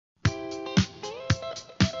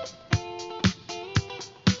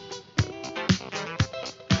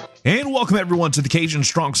And welcome everyone to the Cajun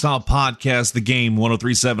Strong Style Podcast, the game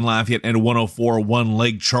 1037 Lafayette and 1041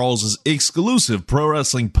 Lake Charles' exclusive pro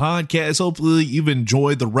wrestling podcast. Hopefully you've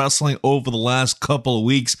enjoyed the wrestling over the last couple of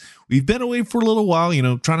weeks. We've been away for a little while,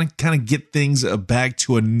 trying to kind of get things back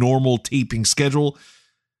to a normal taping schedule.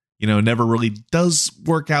 It never really does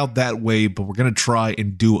work out that way, but we're going to try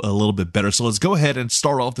and do a little bit better. So let's go ahead and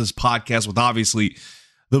start off this podcast with obviously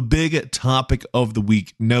the big topic of the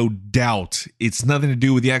week, no doubt. It's nothing to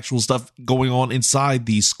do with the actual stuff going on inside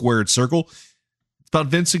the squared circle. It's about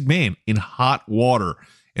Vince McMahon in hot water.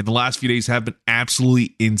 And the last few days have been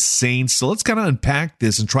absolutely insane. So let's kind of unpack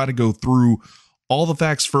this and try to go through all the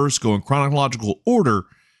facts first, go in chronological order,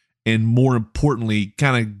 and more importantly,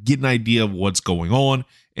 kind of get an idea of what's going on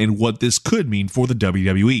and what this could mean for the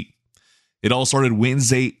WWE. It all started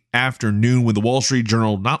Wednesday afternoon when the Wall Street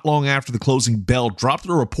Journal, not long after the closing bell, dropped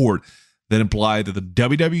a report that implied that the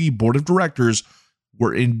WWE Board of Directors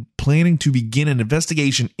were planning to begin an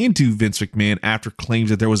investigation into Vince McMahon after claims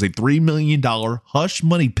that there was a $3 million hush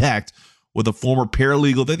money pact with a former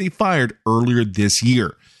paralegal that they fired earlier this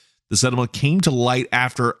year. The settlement came to light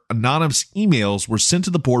after anonymous emails were sent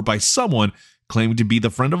to the board by someone claiming to be the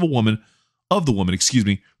friend of the woman,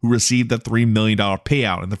 who received the $3 million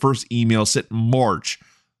payout. And the first email sent in March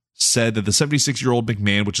said that the 76-year-old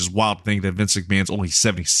McMahon, which is wild to think that Vince McMahon's only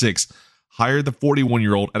 76, hired the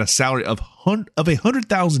 41-year-old at a salary of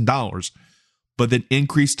 $100,000, but then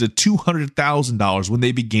increased to $200,000 when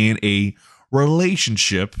they began a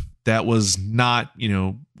relationship that was not,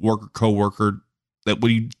 worker, co-worker, that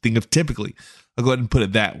what you think of typically. I'll go ahead and put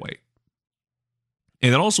it that way.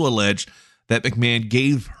 And it also alleged that McMahon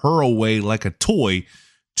gave her away like a toy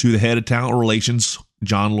to the head of talent relations,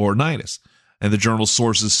 John Laurinaitis. And the Journal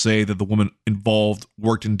sources say that the woman involved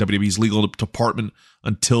worked in WWE's legal department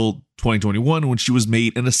until 2021 when she was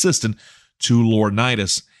made an assistant to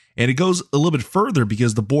Laurinaitis. And it goes a little bit further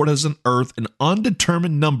because the board has unearthed an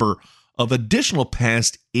undetermined number of additional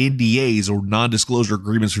past NDAs or non-disclosure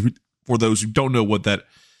agreements for those who don't know what that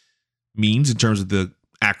means in terms of the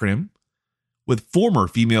acronym, with former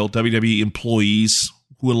female WWE employees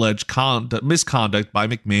who allege misconduct by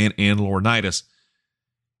McMahon and Laurinaitis.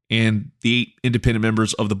 And the 8 independent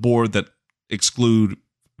members of the board that exclude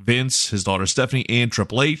Vince, his daughter Stephanie, and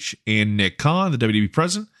Triple H, and Nick Khan, the WWE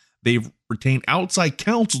president, they've retained outside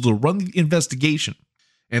counsel to run the investigation.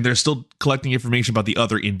 And they're still collecting information about the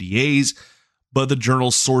other NDAs, but the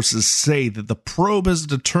Journal sources say that the probe has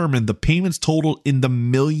determined the payments total in the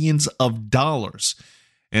millions of dollars.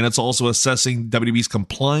 And it's also assessing WWE's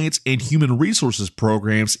compliance and human resources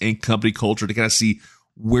programs and company culture to kind of see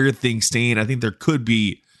where things stand. I think there could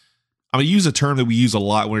be, I'm going to use a term that we use a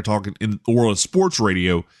lot when we're talking in the world of sports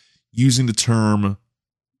radio, using the term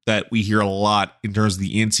that we hear a lot in terms of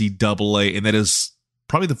the NCAA, and that is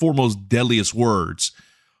probably the foremost deadliest words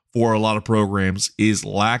for a lot of programs, is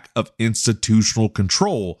lack of institutional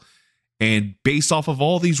control. And based off of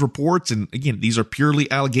all these reports, and again, these are purely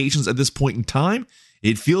allegations at this point in time,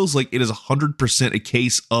 it feels like it is 100% a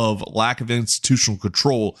case of lack of institutional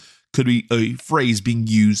control. Could be a phrase being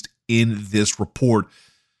used in this report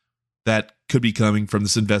that could be coming from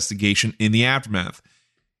this investigation in the aftermath.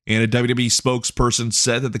 And a WWE spokesperson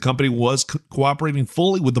said that the company was cooperating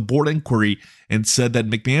fully with the board inquiry and said that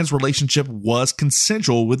McMahon's relationship was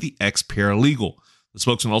consensual with the ex-paralegal. The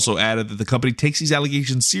spokesman also added that the company takes these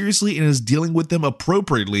allegations seriously and is dealing with them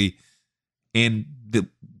appropriately. And the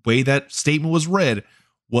way that statement was read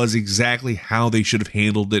was exactly how they should have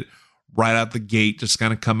handled it right out the gate. Just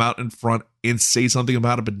kind of come out in front and say something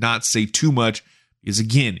about it, but not say too much. Because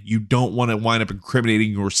again, you don't want to wind up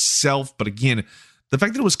incriminating yourself. But again, the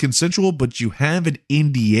fact that it was consensual, but you have an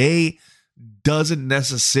NDA doesn't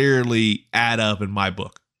necessarily add up in my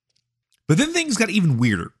book. But then things got even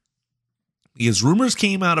weirder, because rumors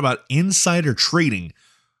came out about insider trading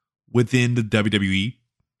within the WWE.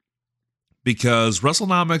 Because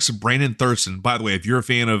WrestleNomics, Brandon Thurston, by the way, if you're a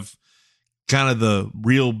fan of kind of the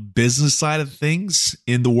real business side of things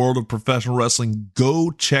in the world of professional wrestling, go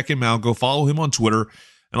check him out. Go follow him on Twitter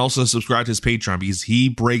and also subscribe to his Patreon, because he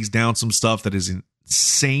breaks down some stuff that is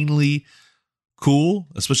insanely cool,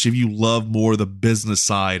 especially if you love more the business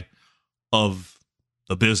side of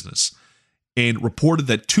the business. And reported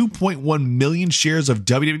that 2.1 million shares of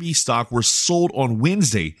WWE stock were sold on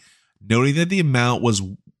Wednesday, noting that the amount was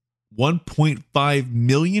 1.5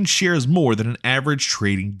 million shares more than an average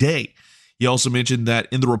trading day. He also mentioned that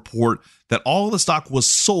in the report that all of the stock was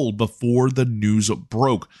sold before the news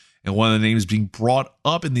broke. And one of the names being brought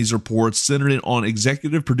up in these reports centered in on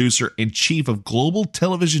executive producer and chief of global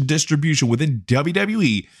television distribution within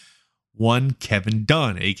WWE, one Kevin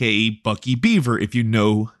Dunn, aka Bucky Beaver, if you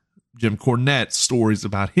know Jim Cornette stories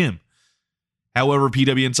about him. However,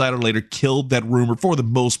 PW Insider later killed that rumor for the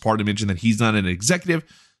most part to mention that he's not an executive,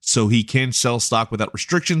 so he can sell stock without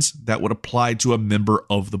restrictions that would apply to a member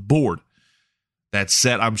of the board. That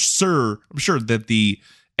said, I'm sure that the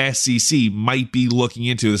SEC might be looking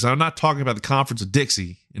into this. I'm not talking about the Conference of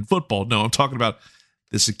Dixie in football. No, I'm talking about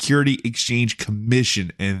the Security Exchange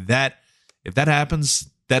Commission. And that, if that happens,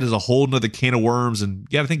 that is a whole nother can of worms. And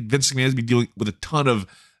yeah, I think Vince McMahon has been dealing with a ton of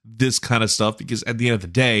this kind of stuff because at the end of the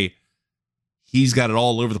day, he's got it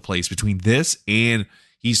all over the place between this and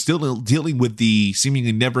he's still dealing with the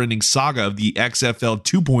seemingly never-ending saga of the XFL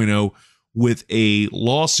 2.0 with a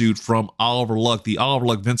lawsuit from Oliver Luck, the Oliver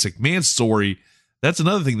Luck Vince McMahon story. That's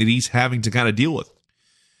another thing that he's having to kind of deal with.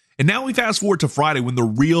 And now we fast forward to Friday when the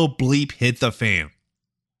real bleep hit the fan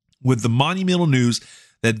with the monumental news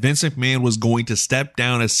that Vince McMahon was going to step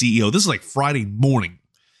down as CEO. This is like Friday morning.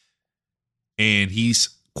 And he's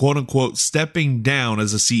quote unquote stepping down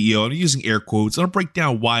as a CEO. I'm using air quotes. I'll break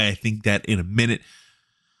down why I think that in a minute.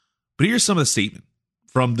 But here's some of the statement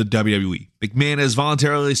from the WWE. McMahon has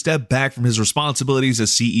voluntarily stepped back from his responsibilities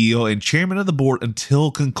as CEO and chairman of the board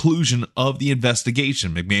until conclusion of the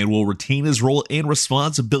investigation. McMahon will retain his role and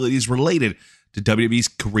responsibilities related to WWE's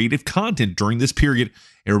creative content during this period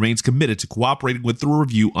and remains committed to cooperating with the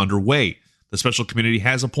review underway. The special committee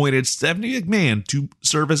has appointed Stephanie McMahon to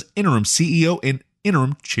serve as interim CEO and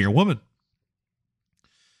interim chairwoman.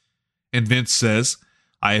 And Vince says,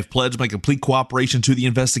 I have pledged my complete cooperation to the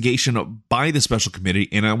investigation by the special committee,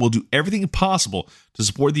 and I will do everything possible to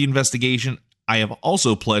support the investigation. I have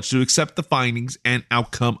also pledged to accept the findings and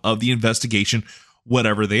outcome of the investigation,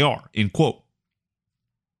 whatever they are, end quote.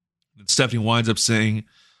 And Stephanie winds up saying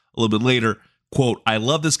a little bit later, quote, I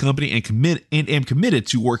love this company and am committed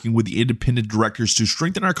to working with the independent directors to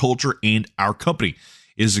strengthen our culture and our company.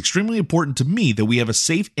 It is extremely important to me that we have a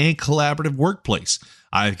safe and collaborative workplace.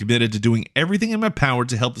 I have committed to doing everything in my power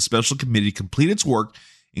to help the special committee complete its work,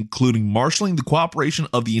 including marshaling the cooperation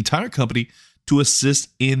of the entire company to assist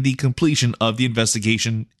in the completion of the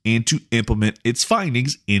investigation and to implement its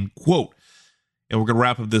findings, end quote. And we're going to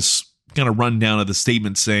wrap up this kind of rundown of the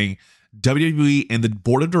statement saying, WWE and the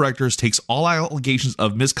board of directors takes all allegations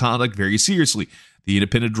of misconduct very seriously. The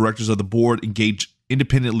independent directors of the board engage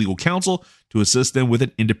independent legal counsel to assist them with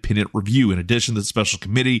an independent review. In addition, the special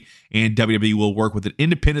committee and WWE will work with an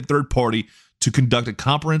independent third party to conduct a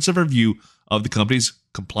comprehensive review of the company's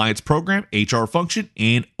compliance program, HR function,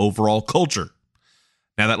 and overall culture.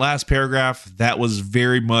 Now, that last paragraph, that was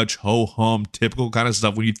very much ho-hum, typical kind of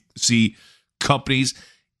stuff when you see companies,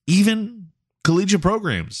 even collegiate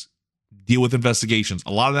programs, deal with investigations.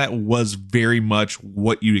 A lot of that was very much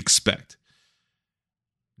what you'd expect.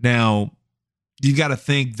 Now, you got to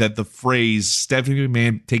think that the phrase Stephanie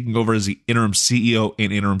McMahon taking over as the interim CEO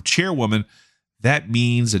and interim chairwoman, that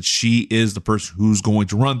means that she is the person who's going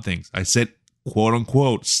to run things. I said, quote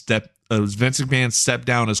unquote, Vince McMahon stepped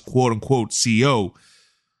down as quote unquote CEO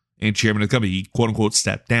and chairman of the company. He quote unquote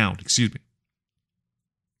stepped down, excuse me.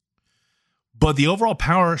 But the overall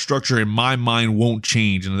power structure in my mind won't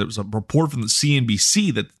change. And there was a report from the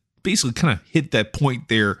CNBC that basically kind of hit that point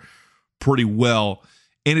there pretty well.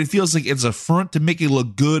 And it feels like it's a front to make it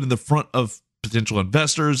look good in the front of potential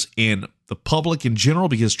investors and the public in general,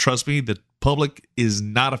 because trust me, the public is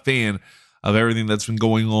not a fan of everything that's been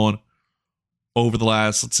going on over the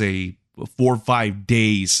last, let's say, 4 or 5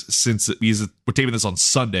 days since because we're taping this on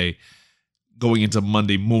Sunday going into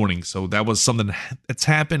Monday morning. So that was something that's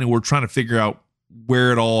happened, and we're trying to figure out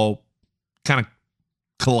where it all kind of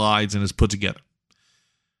collides and is put together.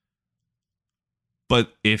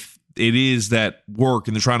 But if it is that work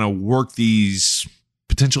and they're trying to work these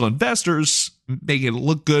potential investors, make it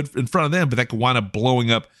look good in front of them, but that could wind up blowing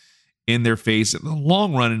up in their face in the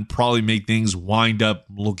long run and probably make things wind up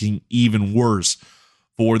looking even worse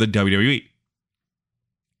for the WWE.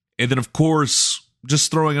 And then, of course, just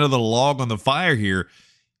throwing another log on the fire here,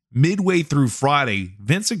 midway through Friday,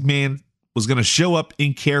 Vince McMahon was going to show up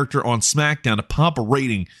in character on SmackDown to pop a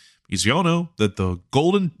rating. Because we all know that the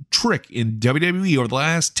golden trick in WWE over the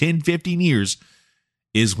last 10, 15 years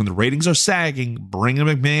is when the ratings are sagging, bring a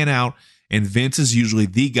McMahon out, and Vince is usually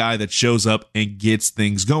the guy that shows up and gets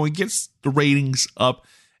things going, gets the ratings up,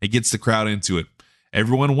 and gets the crowd into it.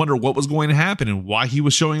 Everyone wondered what was going to happen and why he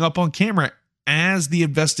was showing up on camera as the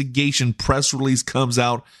investigation press release comes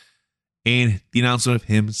out and the announcement of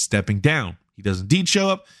him stepping down. He does indeed show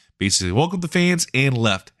up, basically welcomed the fans and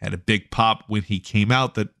left. Had a big pop when he came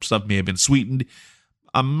out. That stuff may have been sweetened.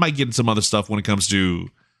 I might get into some other stuff when it comes to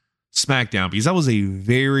SmackDown, because that was a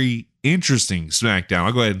very interesting SmackDown.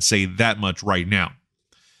 I'll go ahead and say that much right now.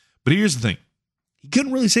 But here's the thing. he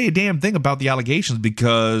couldn't really say a damn thing about the allegations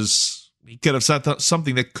because he could have said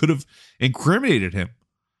something that could have incriminated him.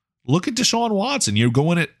 Look at Deshaun Watson. You're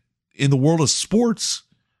going it in the world of sports,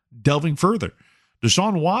 delving further.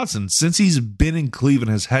 Deshaun Watson, since he's been in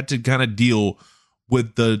Cleveland, has had to kind of deal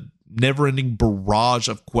with the never-ending barrage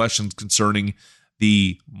of questions concerning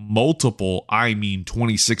the multiple,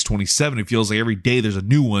 26, 27. It feels like every day there's a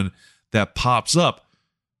new one that pops up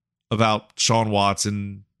about Deshaun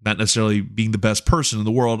Watson not necessarily being the best person in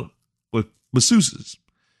the world with masseuses.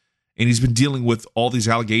 And he's been dealing with all these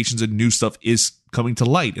allegations, and new stuff is coming to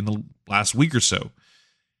light in the last week or so.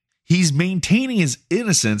 He's maintaining his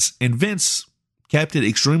innocence, and Vince kept it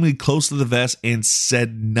extremely close to the vest and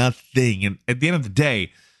said nothing. And at the end of the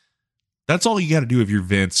day, that's all you got to do if you're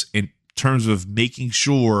Vince in terms of making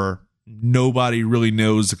sure nobody really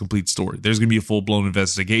knows the complete story. There's going to be a full-blown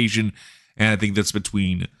investigation, and I think that's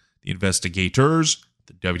between the investigators,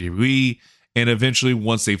 the WWE, and eventually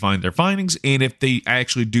once they find their findings, and if they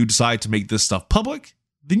actually do decide to make this stuff public,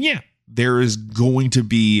 then yeah, there is going to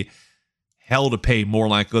be hell to pay more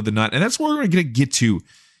likely than not. And that's what we're going to get to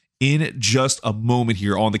in just a moment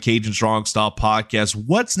here on the Cajun Strong Style podcast.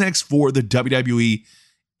 What's next for the WWE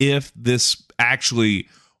if this actually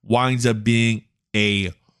winds up being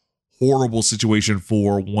a horrible situation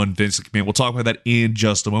for one Vince McMahon? We'll talk about that in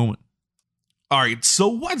just a moment. All right, so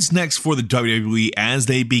what's next for the WWE as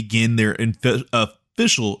they begin their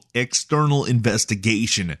official external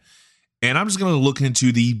investigation? And I'm just going to look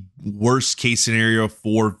into the worst case scenario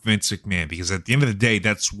for Vince McMahon, because at the end of the day,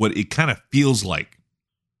 that's what it kind of feels like.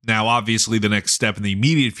 Now, obviously, the next step in the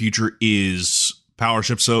immediate future is power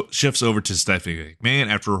shifts over to Stephanie McMahon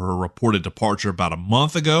after her reported departure about a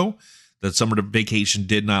month ago. That summer vacation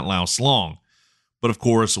did not last long. But of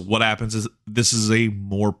course, what happens is this is a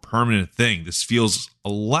more permanent thing. This feels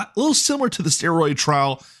a little similar to the steroid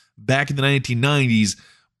trial back in the 1990s,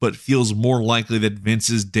 but feels more likely that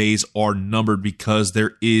Vince's days are numbered because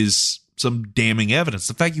there is some damning evidence.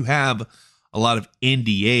 The fact you have a lot of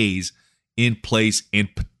NDAs in place and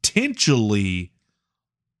potentially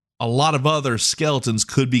a lot of other skeletons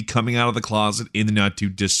could be coming out of the closet in the not too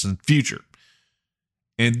distant future.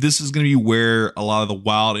 And this is going to be where a lot of the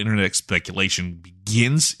wild internet speculation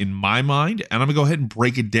begins in my mind. And I'm going to go ahead and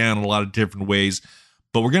break it down in a lot of different ways.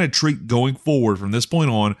 But we're going to treat going forward from this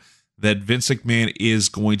point on that Vince McMahon is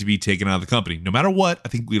going to be taken out of the company. No matter what, I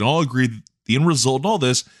think we'd all agree that the end result in all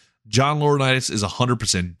this, John Laurinaitis is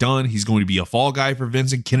 100% done. He's going to be a fall guy for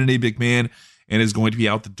Vince and Kennedy McMahon and is going to be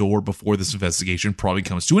out the door before this investigation probably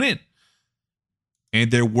comes to an end. And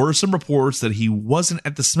there were some reports that he wasn't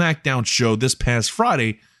at the SmackDown show this past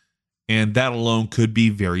Friday, and that alone could be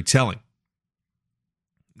very telling.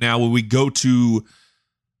 Now, when we go to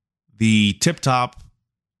the tip top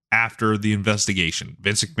after the investigation,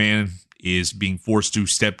 Vince McMahon is being forced to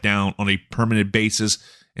step down on a permanent basis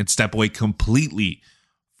and step away completely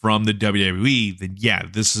from the WWE, then yeah,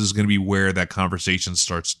 this is going to be where that conversation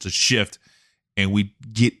starts to shift, and we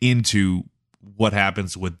get into what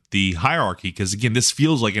happens with the hierarchy, because again, this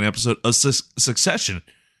feels like an episode of Succession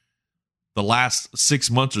the last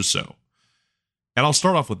 6 months or so. And I'll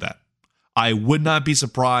start off with that. I would not be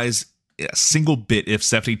surprised a single bit if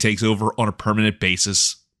Stephanie takes over on a permanent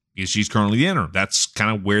basis, because she's currently the interim. That's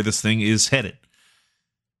kind of where this thing is headed,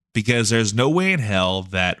 because there's no way in hell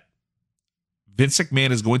that Vince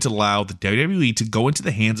McMahon is going to allow the WWE to go into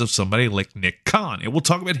the hands of somebody like Nick Khan. And we'll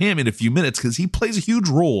talk about him in a few minutes because he plays a huge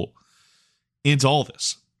role into all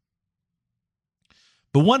this.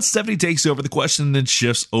 But once Stephanie takes over, the question then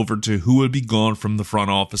shifts over to who would be gone from the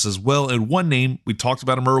front office as well. And one name, we talked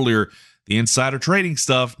about him earlier, the insider trading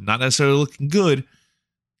stuff, not necessarily looking good.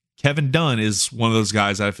 Kevin Dunn is one of those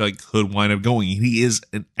guys that I feel like could wind up going. He is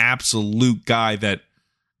an absolute guy that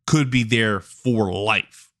could be there for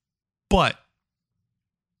life. But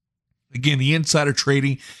again, the insider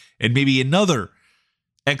trading and maybe another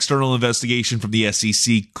external investigation from the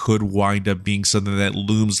SEC could wind up being something that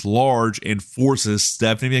looms large and forces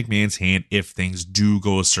Stephanie McMahon's hand if things do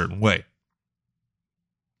go a certain way.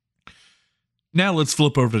 Now let's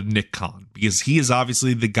flip over to Nick Khan, because he is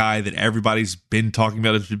obviously the guy that everybody's been talking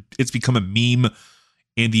about. It's become a meme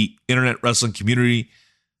in the internet wrestling community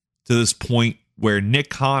to this point where Nick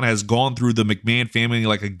Khan has gone through the McMahon family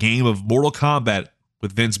like a game of Mortal Kombat,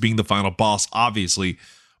 with Vince being the final boss, obviously.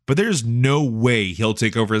 But there's no way he'll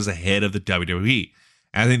take over as the head of the WWE.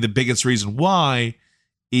 And I think the biggest reason why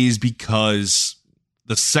is because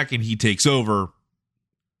the second he takes over,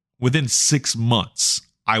 within 6 months,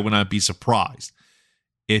 I would not be surprised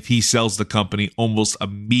if he sells the company almost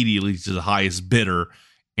immediately to the highest bidder.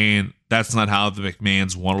 And that's not how the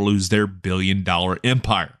McMahons want to lose their billion-dollar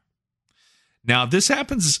empire. Now, if this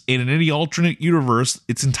happens in any alternate universe,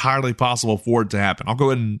 it's entirely possible for it to happen. I'll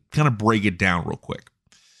go ahead and kind of break it down real quick.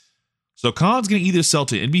 So Khan's going to either sell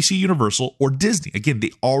to NBC Universal or Disney. Again,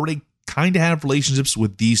 they already kind of have relationships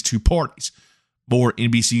with these two parties. More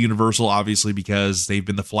NBC Universal, obviously, because they've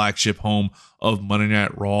been the flagship home of Monday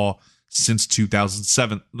Night Raw since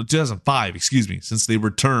 2005, since they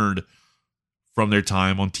returned from their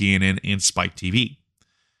time on TNN and Spike TV.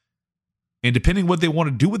 And depending what they want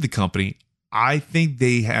to do with the company, I think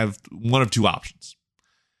they have one of two options.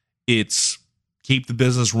 It's keep the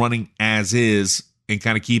business running as is and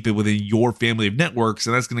kind of keep it within your family of networks,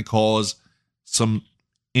 and that's going to cause some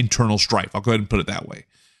internal strife. I'll go ahead and put it that way.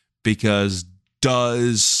 Because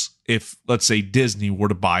if, let's say, Disney were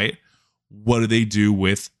to buy it, what do they do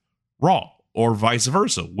with Raw or vice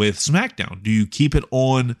versa with SmackDown? Do you keep it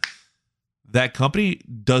on that company?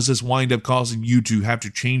 Does this wind up causing you to have to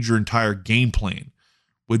change your entire game plan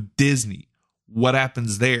with Disney? What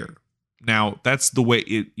happens there? Now, that's the way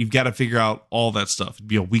you've got to figure out all that stuff. It'd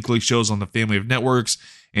be a weekly shows on the family of networks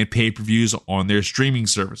and pay-per-views on their streaming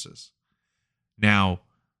services. Now,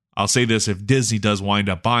 I'll say this, if Disney does wind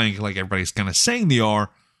up buying, like everybody's kind of saying they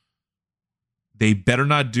are, they better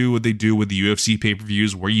not do what they do with the UFC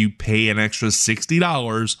pay-per-views where you pay an extra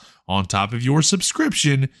 $60 on top of your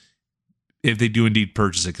subscription if they do indeed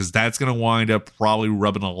purchase it, because that's going to wind up probably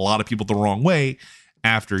rubbing a lot of people the wrong way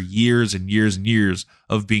after years and years and years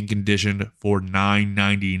of being conditioned for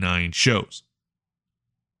 $9.99 shows.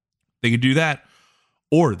 They could do that,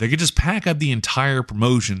 or they could just pack up the entire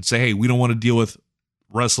promotion, say, hey, we don't want to deal with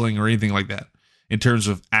wrestling or anything like that in terms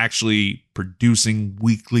of actually producing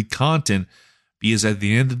weekly content, because at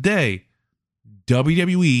the end of the day,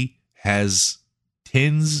 WWE has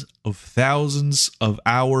tens of thousands of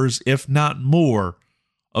hours, if not more,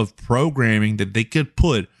 of programming that they could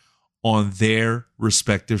put on their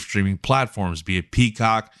respective streaming platforms, be it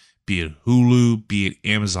Peacock, be it Hulu, be it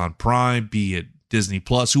Amazon Prime, be it Disney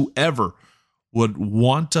Plus, whoever would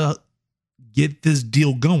want to get this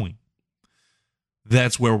deal going.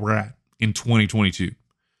 That's where we're at in 2022.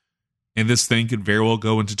 And this thing could very well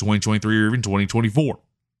go into 2023 or even 2024.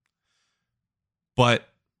 But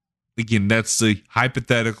again, that's the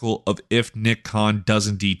hypothetical of if Nick Khan does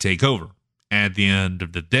indeed take over. At the end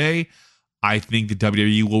of the day, I think the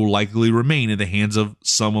WWE will likely remain in the hands of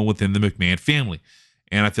someone within the McMahon family.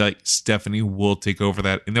 And I feel like Stephanie will take over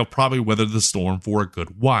that, and they'll probably weather the storm for a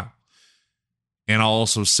good while. And I'll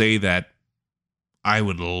also say that I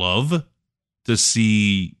would love to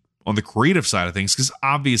see on the creative side of things, because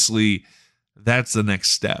obviously that's the next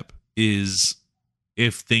step, is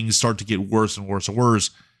if things start to get worse and worse and worse,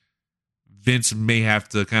 Vince may have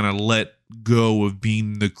to kind of let go of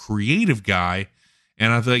being the creative guy.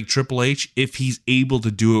 And I feel like Triple H, if he's able to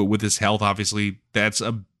do it with his health, obviously that's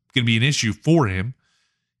going to be an issue for him.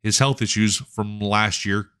 His health issues from last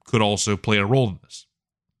year could also play a role in this.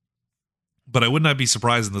 But I would not be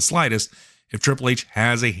surprised in the slightest if Triple H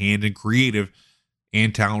has a hand in creative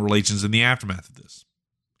and talent relations in the aftermath of this.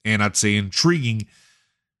 And I'd say intriguing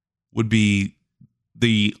would be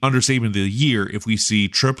the understatement of the year if we see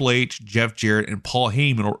Triple H, Jeff Jarrett, and Paul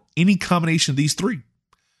Heyman, or any combination of these three,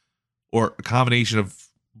 or a combination of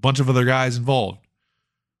a bunch of other guys involved,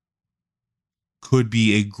 could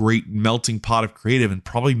be a great melting pot of creative and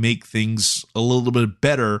probably make things a little bit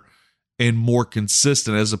better and more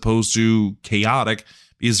consistent as opposed to chaotic,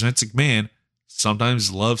 because Vince McMahon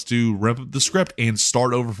sometimes loves to rip up the script and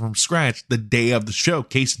start over from scratch the day of the show.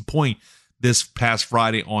 Case in point, this past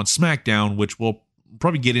Friday on SmackDown, which we'll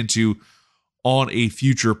probably get into on a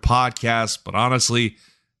future podcast. But honestly,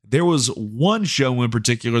 there was one show in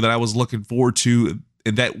particular that I was looking forward to,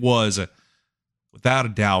 and that was, without a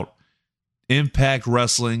doubt, Impact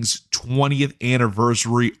Wrestling's 20th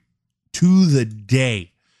anniversary to the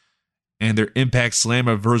day. And their Impact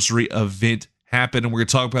Slammiversary event happened, and we're going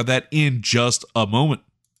to talk about that in just a moment.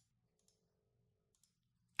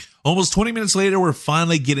 Almost 20 minutes later, we're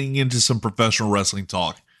finally getting into some professional wrestling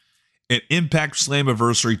talk at Impact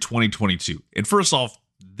Slammiversary 2022. And first off,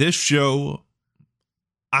 this show,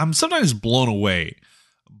 I'm sometimes blown away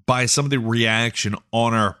by some of the reaction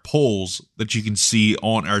on our polls that you can see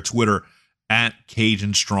on our Twitter at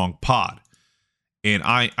Cajun Strong Pod. And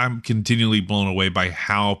I'm continually blown away by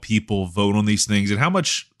how people vote on these things and how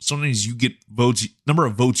much sometimes you get votes, number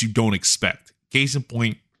of votes you don't expect. Case in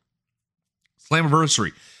point,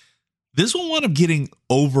 Slammiversary. This will wind up getting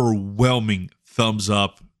overwhelming thumbs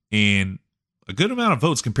up and a good amount of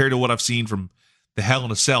votes compared to what I've seen from the Hell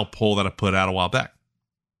in a Cell poll that I put out a while back,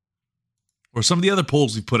 or some of the other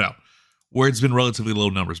polls we put out where it's been relatively low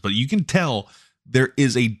numbers. But you can tell there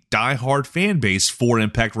is a diehard fan base for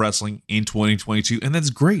Impact Wrestling in 2022, and that's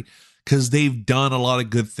great because they've done a lot of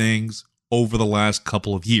good things over the last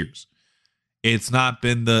couple of years. It's not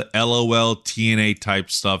been the LOL TNA type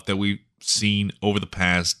stuff that we've seen over the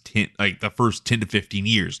past 10, like the first 10 to 15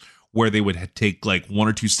 years, where they would take like 1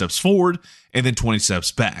 or 2 steps forward and then 20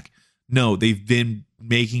 steps back. No, they've been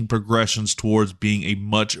making progressions towards being a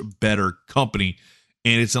much better company,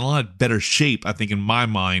 and it's in a lot better shape, I think, in my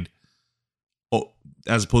mind,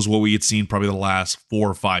 as opposed to what we had seen probably the last 4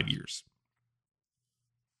 or 5 years.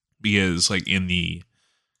 Because like in the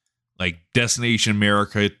like Destination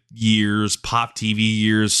America years, Pop TV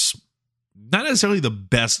years, not necessarily the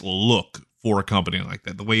best look for a company like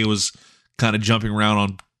that. The way it was kind of jumping around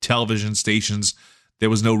on television stations, there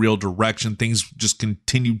was no real direction. Things just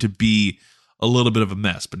continued to be a little bit of a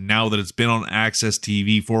mess. But now that it's been on Access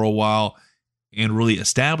TV for a while and really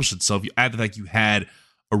established itself, you add the fact you had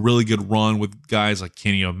a really good run with guys like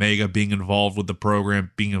Kenny Omega being involved with the program,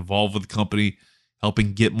 being involved with the company,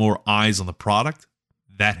 helping get more eyes on the product.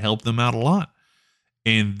 That helped them out a lot.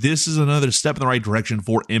 And this is another step in the right direction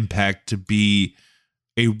for Impact to be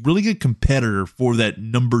a really good competitor for that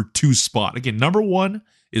number 2 spot. Again, number 1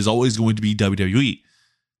 is always going to be WWE.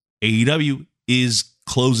 AEW is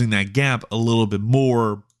closing that gap a little bit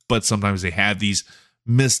more, but sometimes they have these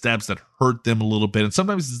missteps that hurt them a little bit, and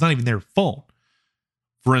sometimes it's not even their fault.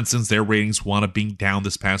 For instance, their ratings wound up being down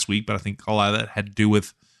this past week, but I think a lot of that had to do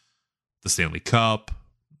with the Stanley Cup.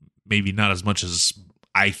 Maybe not as much as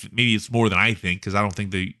maybe it's more than I think, because I don't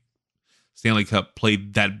think the Stanley Cup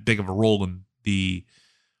played that big of a role in the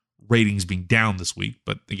ratings being down this week.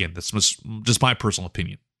 But again, that's just my personal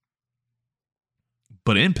opinion.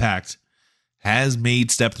 But Impact has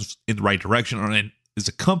made steps in the right direction and is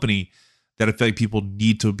a company that I feel like people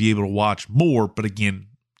need to be able to watch more. But again,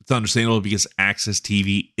 it's understandable because Access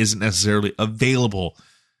TV isn't necessarily available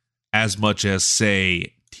as much as,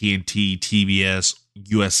 say, TNT, TBS,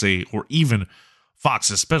 USA, or even Fox,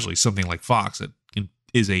 especially something like Fox that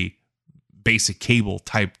is a basic cable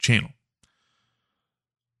type channel.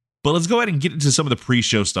 But let's go ahead and get into some of the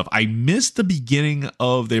pre-show stuff. I missed the beginning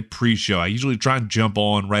of the pre-show. I usually try and jump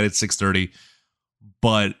on right at 6:30,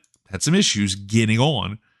 but had some issues getting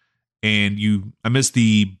on. And I missed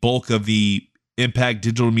the bulk of the Impact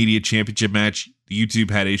Digital Media Championship match.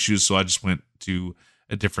 YouTube had issues, so I just went to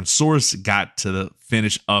a different source, got to the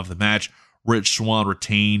finish of the match. Rich Swann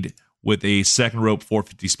retained with a second rope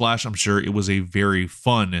 450 splash. I'm sure it was a very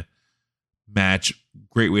fun match.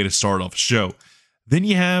 Great way to start off a show. Then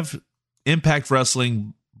you have Impact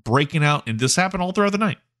Wrestling breaking out, and this happened all throughout the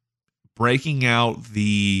night, breaking out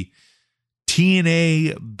the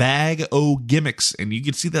TNA Bag O gimmicks. And you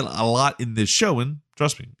can see that a lot in this show, and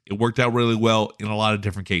trust me, it worked out really well in a lot of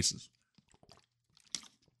different cases.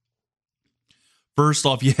 First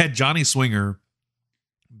off, you had Johnny Swinger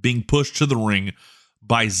being pushed to the ring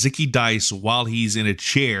by Zicky Dice while he's in a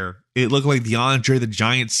chair. It looked like the Andre the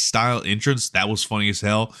Giant style entrance. That was funny as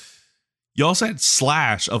hell. You also had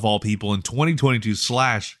Slash, of all people, in 2022,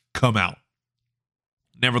 Slash come out.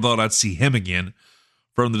 Never thought I'd see him again.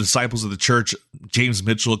 From the Disciples of the Church, James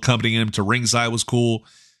Mitchell accompanying him to ringside was cool.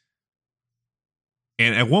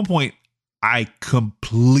 And at one point, I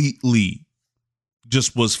completely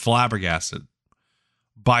just was flabbergasted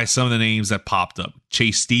by some of the names that popped up.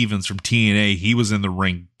 Chase Stevens from TNA, he was in the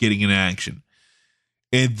ring getting in action.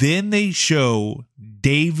 And then they show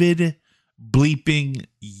David bleeping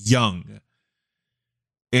Young.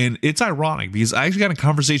 And it's ironic because I actually got in a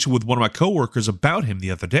conversation with one of my coworkers about him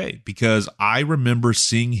the other day, because I remember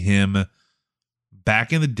seeing him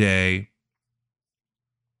back in the day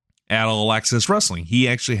at All Access Wrestling. He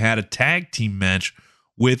actually had a tag team match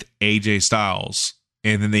with AJ Styles,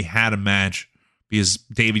 and then they had a match because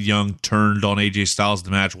David Young turned on AJ Styles.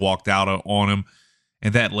 The match walked out on him,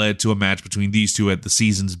 and that led to a match between these two at the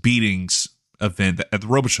Seasons Beatings event at the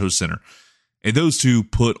Robichaux Center. And those two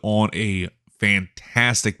put on a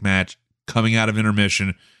fantastic match coming out of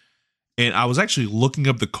intermission. And I was actually looking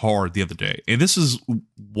up the card the other day, and this is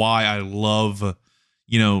why I love,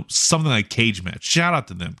 something like Cage Match. Shout out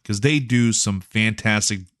to them, because they do some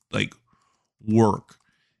fantastic work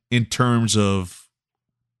in terms of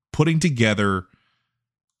putting together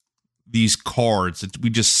these cards that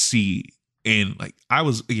we just see. And I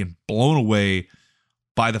was again blown away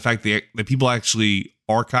by the fact that people actually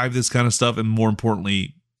archive this kind of stuff, and more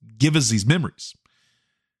importantly, give us these memories.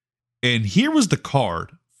 And here was the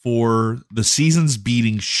card for the Seasons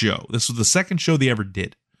Beating show. This was the second show they ever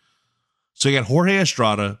did. So you got Jorge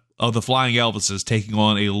Estrada of the Flying Elvises taking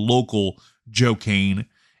on a local Joe Kane,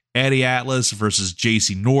 Eddie Atlas versus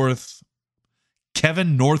JC North,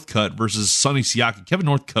 Kevin Northcutt versus Sonny Siaki. Kevin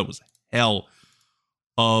Northcutt was hell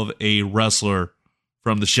of a wrestler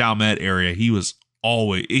from the Chalmette area. He was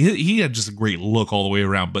always, he had just a great look all the way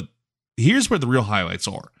around. But here's where the real highlights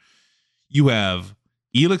are. You have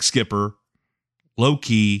Elix Skipper, Low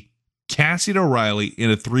Key, Cassidy O'Reilly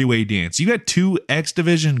in a three-way dance. You had two X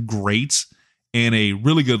Division greats and a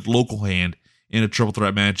really good local hand in a triple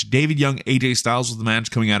threat match. David Young, AJ Styles was the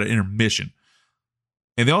match coming out of intermission.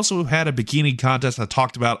 And they also had a bikini contest I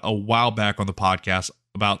talked about a while back on the podcast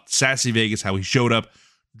about Sassy Vegas, how he showed up,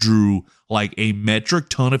 drew like a metric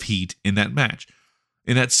ton of heat in that match,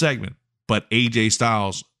 in that segment. But AJ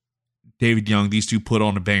Styles, David Young, these two put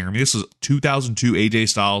on a banger. I mean, this was 2002 AJ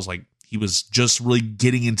Styles, like he was just really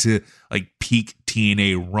getting into like peak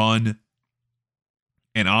TNA run.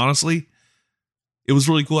 And honestly, it was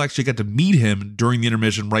really cool. I actually got to meet him during the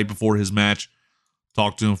intermission right before his match.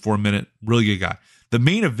 Talked to him for a minute. Really good guy. The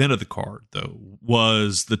main event of the card, though,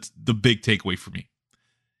 was the big takeaway for me.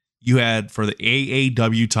 You had, for the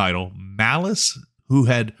AAW title, Malice, who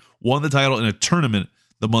had won the title in a tournament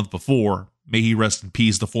the month before. May he rest in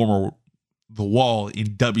peace, the former The Wall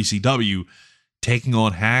in WCW, taking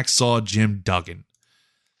on Hacksaw Jim Duggan.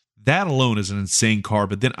 That alone is an insane card,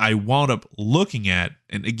 but then I wound up looking at,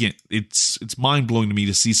 and again, it's mind-blowing to me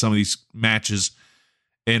to see some of these matches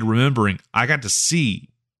and remembering I got to see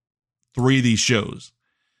 3 of these shows,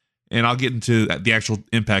 and I'll get into the actual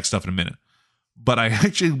Impact stuff in a minute. But I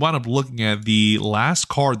actually wound up looking at the last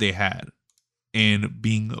card they had and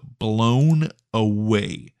being blown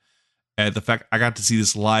away at the fact I got to see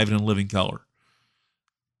this live and in living color.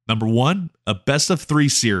 Number 1, a best of 3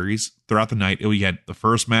 series throughout the night. We had the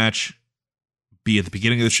first match be at the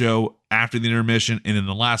beginning of the show, after the intermission, and then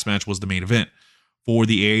the last match was the main event for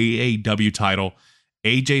the AAW title.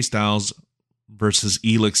 AJ Styles versus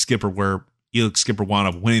Elix Skipper, where Elix Skipper wound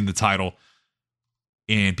up winning the title,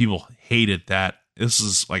 and people hated that. This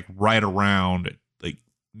is like right around like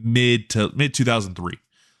mid 2003.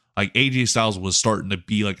 Like AJ Styles was starting to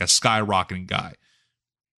be like a skyrocketing guy.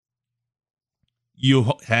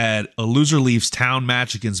 You had a loser leaves town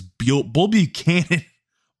match against Bull Buchanan.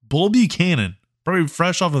 Bull Buchanan, probably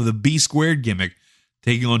fresh off of the B Squared gimmick,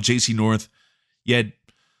 taking on JC North. You had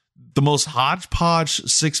the most hodgepodge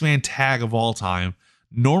 6-man tag of all time.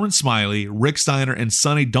 Norman Smiley, Rick Steiner, and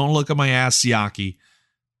Sonny Don't Look at My Ass Siaki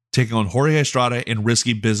taking on Jorge Estrada in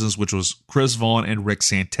Risky Business, which was Chris Vaughn and Rick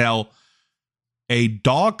Santel. A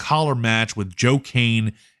dog collar match with Joe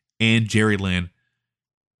Kane and Jerry Lynn.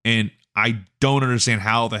 And I don't understand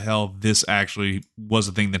how the hell this actually was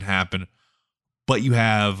a thing that happened. But you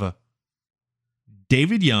have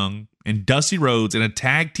David Young and Dusty Rhodes in a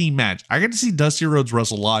tag team match. I got to see Dusty Rhodes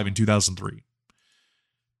wrestle live in 2003.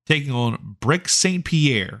 Taking on Brick St.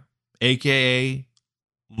 Pierre, a.k.a.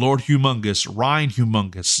 Lord Humongous, Ryan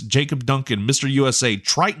Humongous, Jacob Duncan, Mr. USA,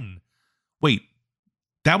 Triton. Wait,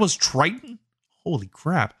 that was Triton? Holy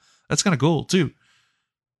crap. That's kind of cool, too.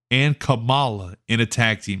 And Kamala in a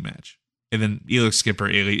tag team match. And then Elix Skipper,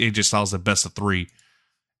 AJ Styles, the best of 3.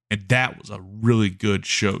 And that was a really good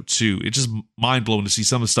show, too. It's just mind-blowing to see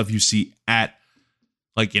some of the stuff you see at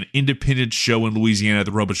like an independent show in Louisiana at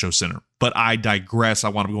the Robo Show Center. But I digress. I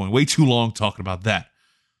want to be going way too long talking about that.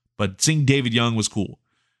 But seeing David Young was cool.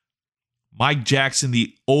 Mike Jackson,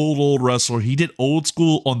 the old wrestler, he did old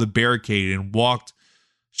school on the barricade and walked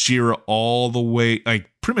Shera all the way, like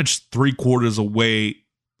pretty much 3/4 away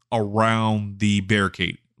around the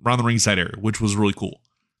barricade, around the ringside area, which was really cool.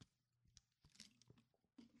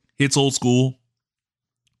 Hits old school.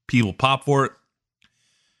 People pop for it.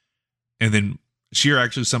 And then Shera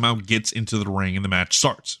actually somehow gets into the ring and the match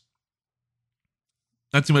starts.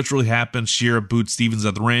 Not too much really happens. Shera boots Stevens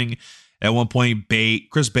at the ring. At one point,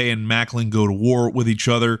 Chris Bay and Macklin go to war with each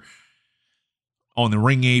other on the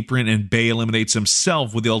ring apron, and Bay eliminates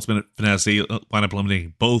himself with the ultimate finesse. They wind up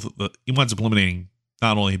eliminating both. He winds up eliminating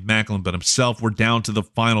not only Macklin, but himself. We're down to the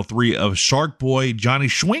final 3 of Shark Boy, Johnny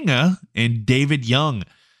Schwinger, and David Young.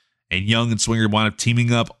 And Young and Swinger wind up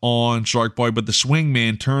teaming up on Shark Boy, but the Swing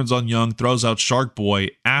Man turns on Young, throws out Shark Boy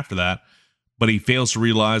after that, but he fails to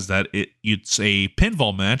realize that it's a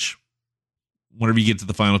pinfall match whenever you get to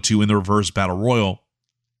the final 2 in the reverse battle royal.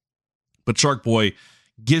 But Shark Boy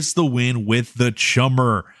gets the win with the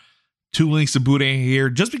Chummer. 2 links to Buddha here,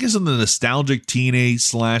 just because of the nostalgic TNA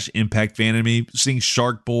 / Impact fan in me, seeing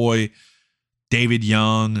Shark Boy, David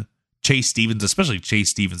Young, Chase Stevens, especially Chase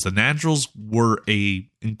Stevens. The Naturals were a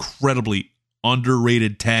incredibly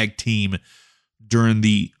underrated tag team during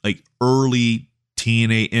the like early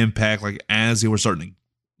TNA Impact, like as they were starting to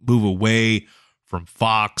move away from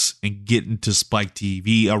Fox and get into Spike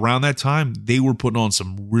TV. Around that time, they were putting on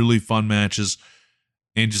some really fun matches.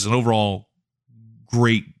 and just an overall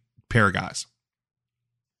great pair of guys.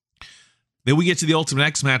 Then we get to the Ultimate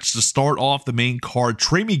X match to start off the main card.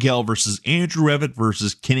 Trey Miguel versus Andrew Everett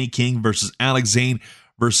versus Kenny King versus Alex Zane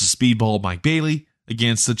versus Speedball Mike Bailey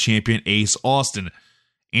against the champion Ace Austin.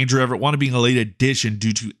 Andrew Everett wanted being a late addition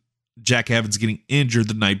due to Jack Evans getting injured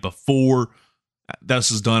the night before. This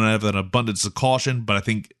was done out of an abundance of caution, but I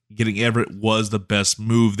think getting Everett was the best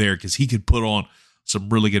move there because he could put on some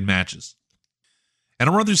really good matches. And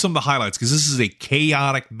I'll run through some of the highlights because this is a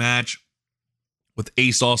chaotic match with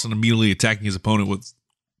Ace Austin immediately attacking his opponent with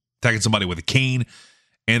attacking somebody with a cane,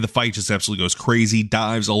 and the fight just absolutely goes crazy,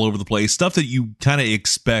 dives all over the place, stuff that you kind of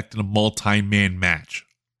expect in a multi-man match,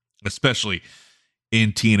 especially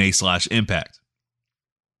in TNA/Impact.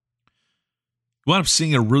 You wind up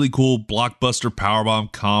seeing a really cool blockbuster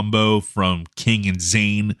powerbomb combo from King and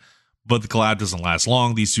Zane, but the collab doesn't last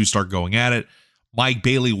long. These two start going at it. Mike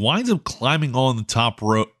Bailey winds up climbing on the top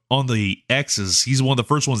rope on the X's. He's one of the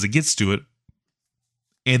first ones that gets to it,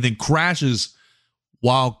 and then crashes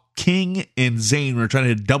while King and Zane are trying to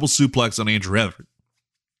hit a double suplex on Andrew Everett.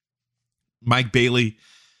 Mike Bailey,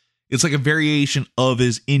 it's like a variation of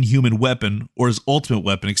his Inhuman weapon, or his Ultimate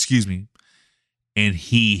weapon, excuse me. And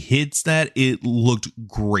he hits that. It looked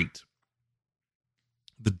great.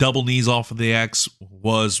 The double knees off of the X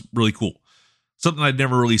was really cool. Something I'd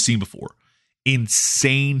never really seen before.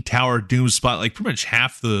 Insane Tower of Doom spot. Like pretty much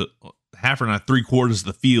half or not 3/4 of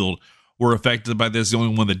the field were affected by this. The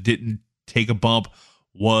only one that didn't take a bump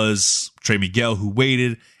was Trey Miguel, who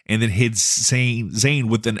waited and then hit Zane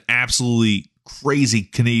with an absolutely crazy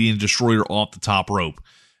Canadian destroyer off the top rope.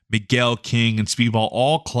 Miguel, King, and Speedball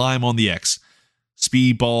all climb on the X.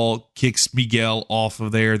 Speedball kicks Miguel off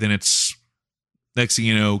of there. Then it's next thing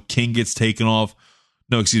you know, King gets taken off.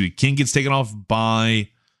 King gets taken off by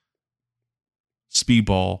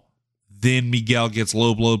Speedball. Then Miguel gets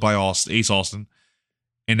low blowed by Ace Austin.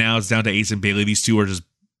 And now it's down to Ace and Bailey. These two are just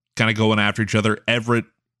kind of going after each other. Everett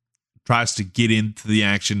tries to get into the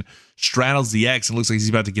action, straddles the X, and looks like he's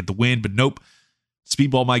about to get the win, but nope.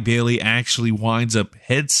 Speedball Mike Bailey actually winds up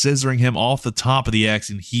head scissoring him off the top of the X,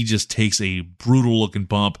 and he just takes a brutal looking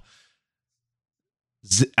bump.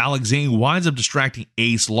 Alex Zane winds up distracting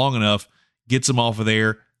Ace long enough, gets him off of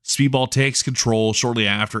there. Speedball takes control shortly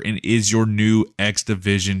after and is your new X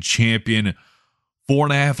Division champion.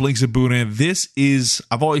 4.5 links of Boudin. This is,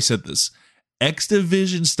 I've always said this, X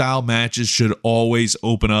Division style matches should always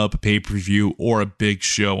open up a pay-per-view or a big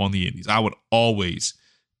show on the indies. I would always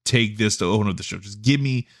take this to open up the show. Just give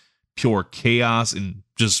me pure chaos and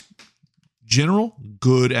just general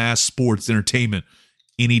good ass sports entertainment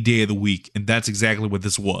any day of the week. And that's exactly what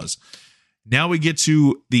this was. Now we get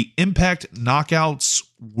to the Impact Knockouts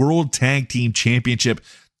World Tag Team Championship.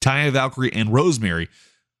 Taya Valkyrie and Rosemary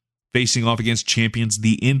facing off against champions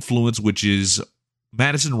The Influence, which is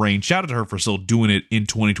Madison Rayne. Shout out to her for still doing it in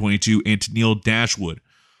 2022, and Tennille Dashwood.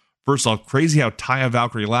 First off, crazy how Taya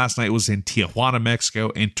Valkyrie last night was in Tijuana,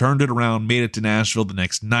 Mexico, and turned it around, made it to Nashville the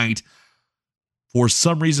next night. For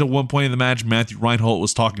some reason, at one point in the match, Matthew Reinhold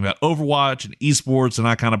was talking about Overwatch and esports, and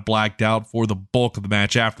I kind of blacked out for the bulk of the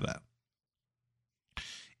match after that.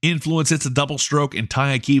 Influence hits a double stroke, and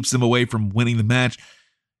Taya keeps them away from winning the match,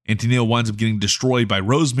 and Tennille winds up getting destroyed by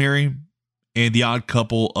Rosemary, and the odd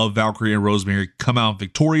couple of Valkyrie and Rosemary come out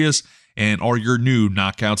victorious and are your new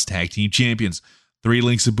Knockouts Tag Team Champions. 3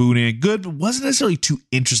 links of Boudin. Good, but wasn't necessarily too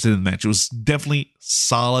interested in the match. It was definitely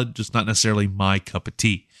solid, just not necessarily my cup of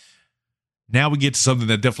tea. Now we get to something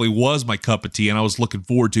that definitely was my cup of tea, and I was looking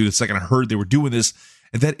forward to the second I heard they were doing this,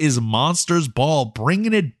 and that is Monsters Ball,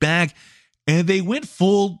 bringing it back, and they went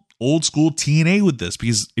full old school TNA with this,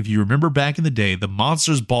 because if you remember back in the day, the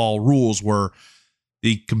Monsters Ball rules were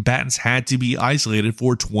the combatants had to be isolated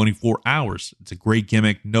for 24 hours. It's a great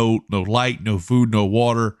gimmick. No light, no food, no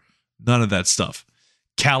water, none of that stuff.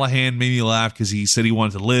 Callahan made me laugh because he said he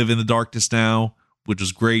wanted to live in the darkness now, which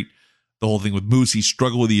was great. The whole thing with Moose, he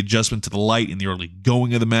struggled with the adjustment to the light in the early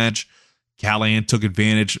going of the match. Callahan took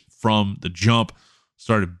advantage from the jump,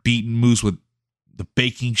 started beating Moose with the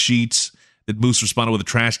baking sheets. That Moose responded with a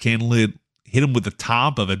trash can lid, hit him with the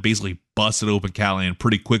top of it, basically busted open Callahan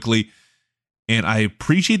pretty quickly. And I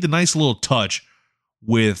appreciate the nice little touch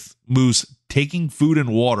with Moose taking food and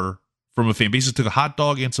water from a fan. Basically took a hot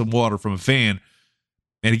dog and some water from a fan.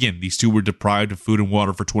 And again, these two were deprived of food and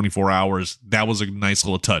water for 24 hours. That was a nice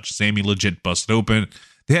little touch. Sammy legit busted open.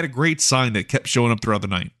 They had a great sign that kept showing up throughout the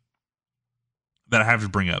night that I have to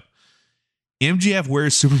bring up. MJF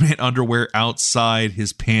wears Superman underwear outside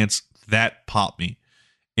his pants. That popped me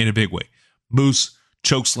in a big way. Moose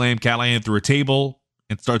chokeslam Callahan through a table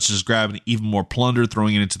and starts just grabbing even more plunder,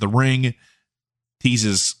 throwing it into the ring.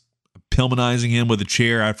 teases Pillmanizing him with a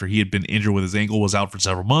chair after he had been injured with his ankle, was out for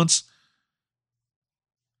several months.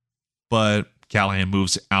 But Callahan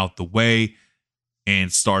moves out the way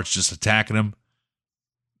and starts just attacking him.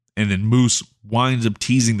 And then Moose winds up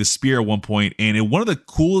teasing the spear at one point. And in one of the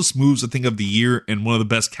coolest moves, I think, of the year, and one of the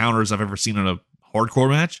best counters I've ever seen in a hardcore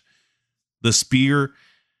match, the spear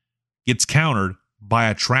gets countered by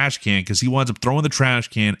a trash can because he winds up throwing the trash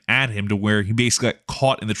can at him to where he basically got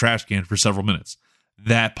caught in the trash can for several minutes.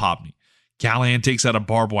 That popped me. Callahan takes out a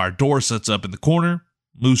barbed wire door, sets up in the corner.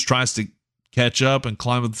 Moose tries to catch up and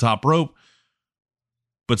climb up the top rope,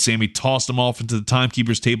 but Sammy tossed him off into the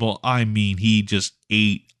timekeeper's table. I mean, he just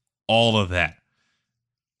ate all of that.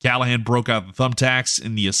 Callahan broke out the thumbtacks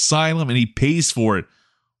in the asylum, and he pays for it,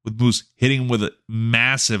 with Moose hitting him with a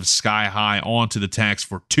massive sky high onto the tacks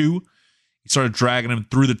for 2. He started dragging him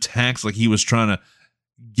through the tacks like he was trying to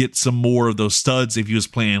get some more of those studs if he was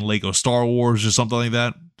playing Lego Star Wars or something like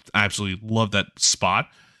that. I absolutely love that spot.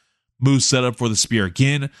 Moose set up for the spear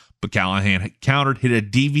again, but Callahan countered, hit a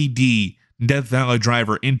DVD Death Valley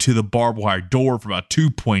driver into the barbed wire door for about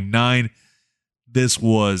 2.9. This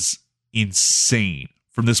was insane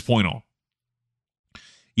from this point on.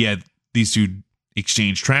 Yeah, these two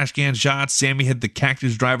exchanged trash can shots. Sammy hit the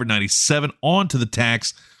Cactus Driver 97 onto the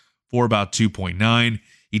tacks for about 2.9.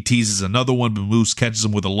 He teases another one, but Moose catches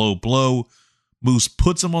him with a low blow. Moose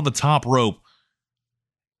puts him on the top rope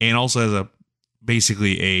and also has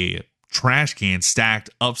basically a trash can stacked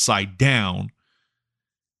upside down.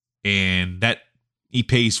 And that he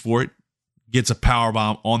pays for it. Gets a power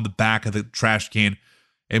bomb on the back of the trash can.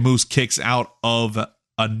 And Moose kicks out of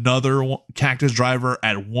another Cactus Driver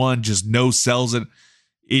at 1, just no sells it.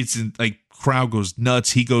 It's like, crowd goes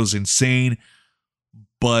nuts. He goes insane.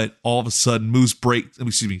 But all of a sudden,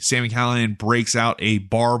 Sammy Callahan breaks out a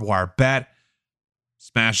barbed wire bat,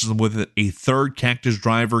 smashes him with it. A third Cactus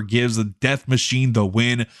Driver, gives the Death Machine the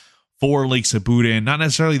win for Lake Sabuda. Not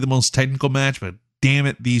necessarily the most technical match, but damn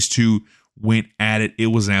it, these two went at it. It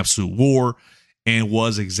was an absolute war and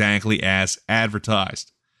was exactly as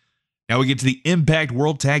advertised. Now we get to the Impact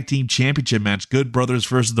World Tag Team Championship match. Good Brothers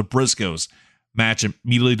versus the Briscoes. Match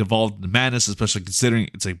immediately devolved into madness, especially considering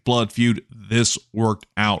it's a blood feud. This worked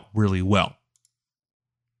out really well.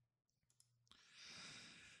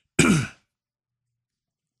 And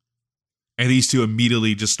these two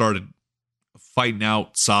immediately just started fighting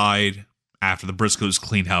outside after the Briscoes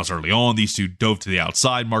cleaned house early on. These two dove to the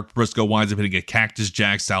outside. Mark Briscoe winds up hitting a Cactus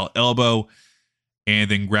Jack style elbow and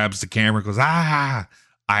then grabs the camera and goes, ah!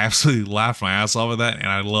 I absolutely laughed my ass off at that, and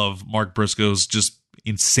I love Mark Briscoe's just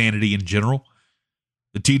insanity in general.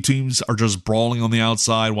 The two teams are just brawling on the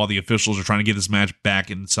outside while the officials are trying to get this match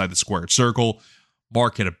back inside the squared circle.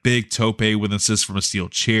 Mark hit a big tope with an assist from a steel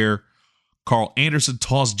chair. Carl Anderson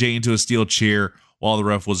tossed Jay into a steel chair while the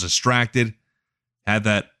ref was distracted. Had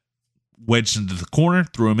that wedged into the corner,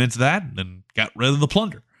 threw him into that, and then got rid of the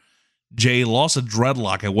plunder. Jay lost a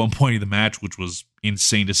dreadlock at one point in the match, which was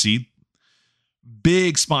insane to see.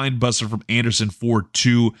 Big spine buster from Anderson for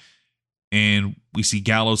 2. And we see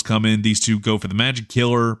Gallows come in. These two go for the Magic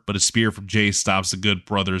Killer, but a spear from Jay stops the Good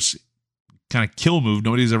Brothers. Kind of kill move.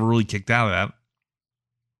 Nobody's ever really kicked out of that.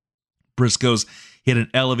 Briscoes hit an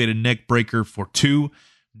elevated neck breaker for 2.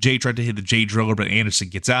 Jay tried to hit the Jay Driller, but Anderson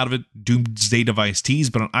gets out of it. Doomsday Device tease,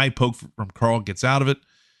 but an eye poke from Carl gets out of it.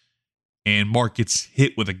 And Mark gets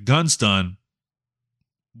hit with a gun stun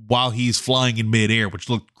while he's flying in midair, which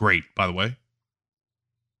looked great, by the way.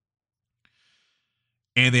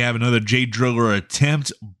 And they have another Jay Driller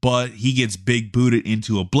attempt, but he gets big booted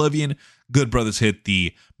into oblivion. Good Brothers hit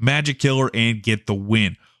the Magic Killer and get the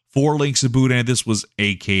win. For Link Sabuda, this was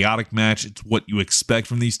a chaotic match. It's what you expect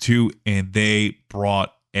from these two, and they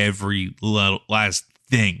brought every last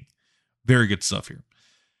thing. Very good stuff here.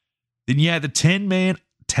 Then you had the 10-man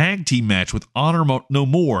tag team match with Honor No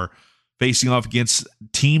More facing off against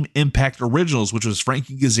Team Impact Originals, which was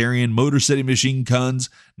Frankie Kazarian, Motor City Machine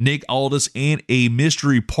Guns, Nick Aldis, and a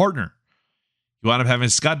mystery partner. You wound up having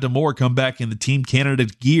Scott D'Amore come back in the Team Canada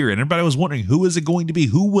gear, and everybody was wondering, who is it going to be?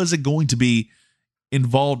 Who was it going to be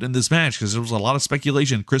involved in this match? Because there was a lot of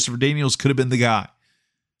speculation. Christopher Daniels could have been the guy.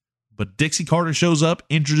 But Dixie Carter shows up,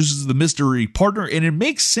 introduces the mystery partner, and it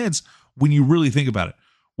makes sense when you really think about it.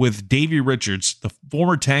 With Davey Richards, the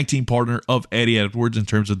former tag team partner of Eddie Edwards in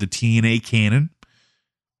terms of the TNA canon.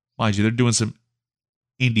 Mind you, they're doing some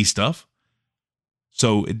indie stuff.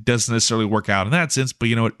 So it doesn't necessarily work out in that sense, but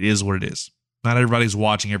you know what? It is what it is. Not everybody's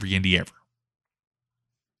watching every indie ever.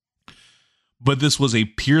 But this was a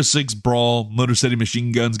Pier 6 brawl. Motor City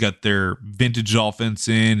Machine Guns got their vintage offense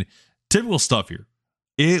in. Typical stuff here.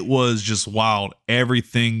 It was just wild.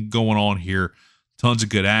 Everything going on here Tons of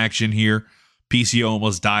good action here. PCO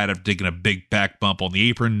almost died after taking a big back bump on the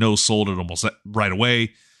apron. No sold it almost right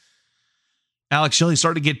away. Alex Shelley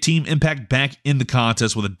started to get Team Impact back in the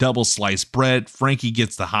contest with a double sliced bread. Frankie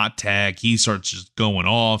gets the hot tag. He starts just going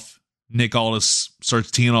off. Nick Aldis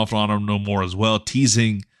starts teeing off on him no more as well,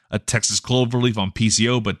 teasing a Texas Cloverleaf on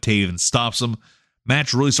PCO, but Taven stops him.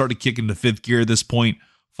 Match really started to kick into fifth gear at this point.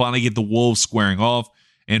 Finally get the Wolves squaring off,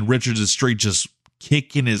 and Richards is straight just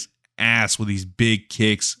kicking his ass with these big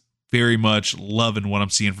kicks. Very much loving what I'm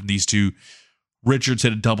seeing from these two. Richards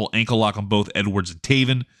hit a double ankle lock on both Edwards and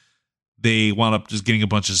Taven. They wound up just getting a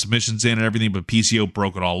bunch of submissions in and everything, but PCO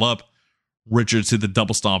broke it all up. Richards hit the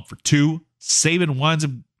double stomp for 2. Sabin winds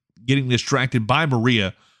up getting distracted by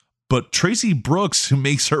Maria, but Tracy Brooks, who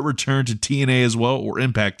makes her return to TNA as well, or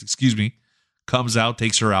Impact, excuse me, comes out,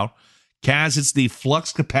 takes her out. Kaz hits the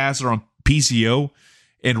flux capacitor on PCO,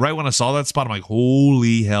 and right when I saw that spot, I'm like,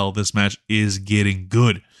 holy hell, this match is getting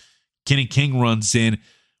good. Kenny King runs in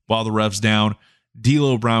while the ref's down.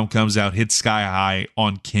 D'Lo Brown comes out, hits Sky High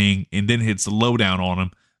on King, and then hits the lowdown on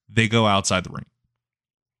him. They go outside the ring.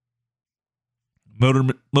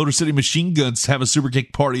 Motor City Machine Guns have a super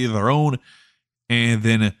kick party of their own, and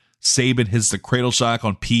then Sabin hits the cradle shock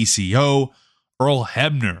on PCO. Earl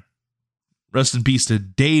Hebner, rest in peace to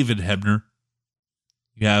David Hebner.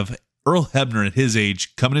 You have Earl Hebner at his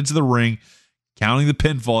age coming into the ring, counting the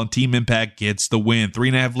pinfall, and Team Impact gets the win.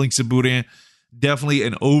 3.5 links to Boudin. Definitely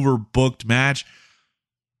an overbooked match.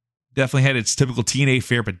 Definitely had its typical TNA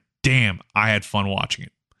fare, but damn, I had fun watching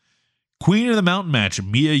it. Queen of the Mountain match,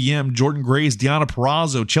 Mia Yim, Jordan Grace, Deonna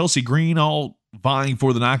Purrazzo, Chelsea Green, all vying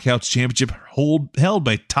for the Knockouts Championship, held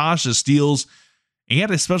by Tasha Steelz. And you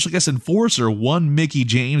had a special guest enforcer, one Mickie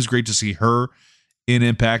James. Great to see her in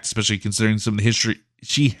Impact, especially considering some of the history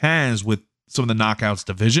she has with some of the Knockouts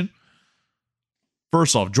division.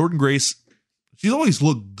 First off, Jordan Grace, she's always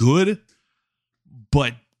looked good,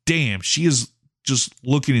 but damn, she is just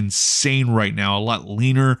looking insane right now. A lot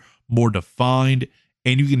leaner, more defined,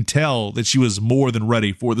 and you can tell that she was more than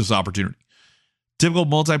ready for this opportunity. Typical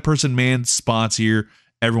multi-person man spots here.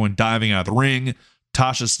 Everyone diving out of the ring.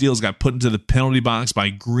 Tasha Steelz got put into the penalty box by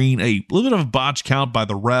Green. A little bit of a botch count by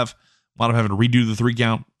the ref. A lot of having to redo the 3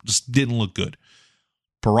 count. Just didn't look good.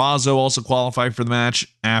 Purrazzo also qualified for the match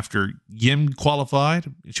after Yim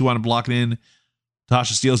qualified. She wanted to block it in.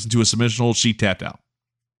 Tasha Steelz into a submission hold. She tapped out.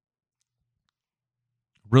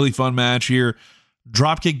 Really fun match here.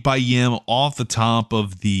 Dropkick by Yim off the top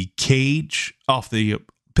of the cage, off the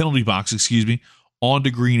penalty box,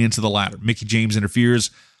 onto Green into the ladder. Mickie James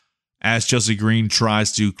interferes as Chelsea Green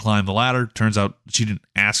tries to climb the ladder. Turns out she didn't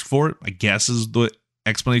ask for it, I guess is the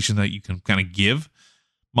explanation that you can kind of give.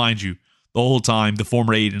 Mind you, the whole time, the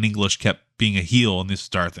former Aiden English kept being a heel in this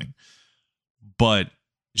entire thing. But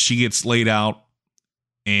she gets laid out,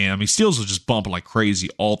 and Steelz was just bumping like crazy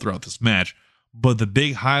all throughout this match. But the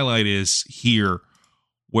big highlight is here,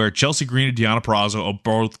 where Chelsea Green and Deonna Purrazzo are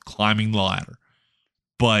both climbing the ladder.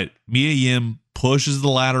 But Mia Yim pushes the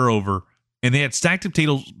ladder over, and they had stacked up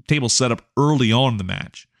tables set up early on in the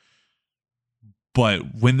match.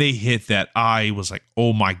 But when they hit that, I was like,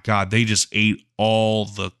 oh my God, they just ate all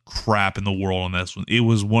the crap in the world on this one. It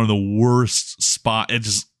was one of the worst spots. It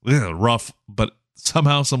just rough, but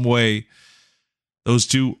somehow, some way, those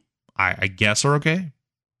two, I guess, are okay.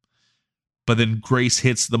 But then Grace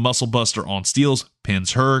hits the muscle buster on Steelz,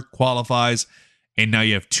 pins her, qualifies, and now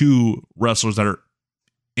you have 2 wrestlers that are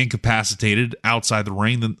incapacitated outside the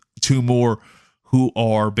ring, then 2 more who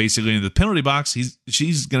are basically in the penalty box.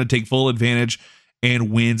 She's going to take full advantage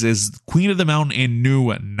and wins as Queen of the Mountain and new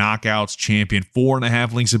Knockouts champion.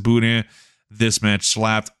 4.5 links of Boudin. This match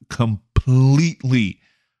slapped. Completely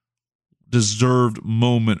deserved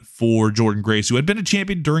moment for Jordan Grace, who had been a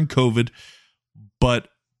champion during COVID, but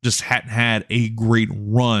just hadn't had a great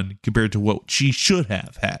run compared to what she should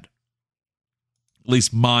have had. At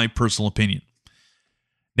least my personal opinion.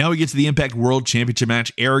 Now we get to the Impact World Championship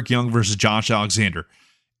match, Eric Young versus Josh Alexander.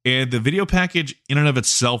 And the video package in and of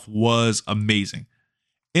itself was amazing.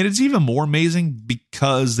 And it's even more amazing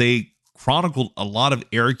because they chronicled a lot of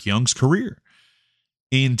Eric Young's career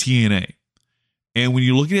in TNA. And when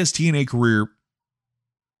you look at his TNA career,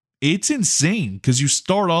 it's insane because you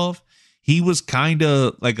start off, he was kind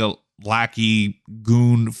of like a lackey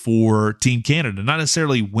goon for Team Canada. Not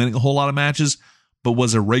necessarily winning a whole lot of matches, but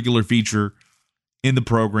was a regular feature in the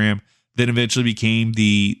program. Then eventually became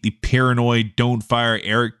the paranoid, don't fire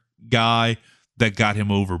Eric guy that got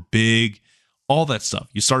him over big. All that stuff.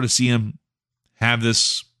 You start to see him have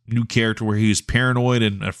this new character where he was paranoid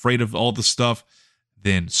and afraid of all this stuff.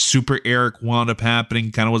 Then Super Eric wound up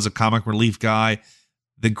happening, kind of was a comic relief guy.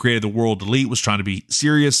 then created the World Elite, was trying to be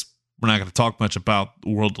serious. We're not going to talk much about the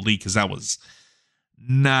World Elite because that was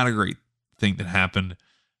not a great thing that happened.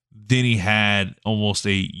 Then he had almost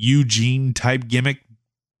a Eugene type gimmick,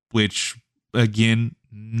 which, again,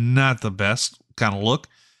 not the best kind of look.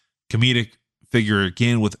 Comedic figure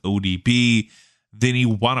again with ODB. Then he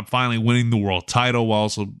wound up finally winning the world title while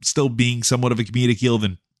also still being somewhat of a comedic heel.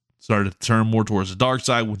 Then started to turn more towards the dark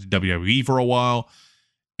side, went to WWE for a while,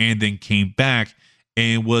 and then came back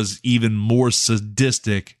and was even more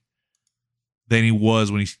sadistic than he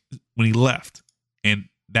was when he left. And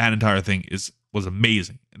that entire thing was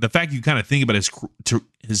amazing. The fact you kind of think about his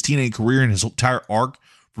TNA career and his entire arc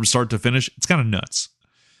from start to finish, it's kind of nuts.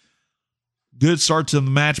 Good start to the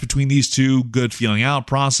match between these two. Good feeling out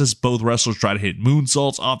process. Both wrestlers tried to hit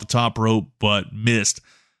moonsaults off the top rope, but missed.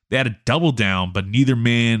 They had a double down, but neither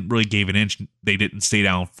man really gave an inch. They didn't stay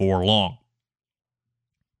down for long.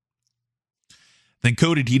 Then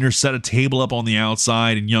Cody Deaner set a table up on the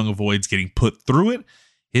outside, and Young avoids getting put through it.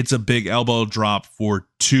 Hits a big elbow drop for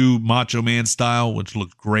 2 Macho Man style, which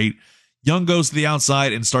looked great. Young goes to the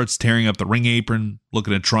outside and starts tearing up the ring apron,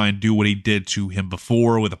 looking to try and do what he did to him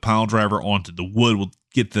before with a pile driver onto the wood. We'll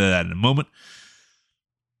get to that in a moment.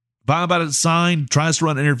 Violent by design tries to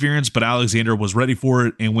run interference, but Alexander was ready for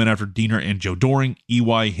it and went after Deaner and Joe Doring.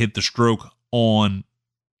 EY hit the stroke on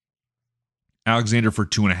Alexander for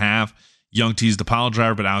 2.5. Young teased the pile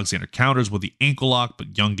driver, but Alexander counters with the ankle lock,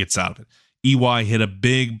 but Young gets out of it. EY hit a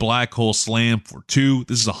big black hole slam for 2.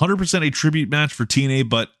 This is 100% a tribute match for TNA,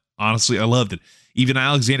 but honestly, I loved it. Even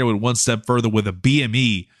Alexander went one step further with a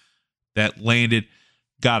BME that landed,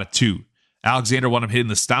 got a 2. Alexander wound up hitting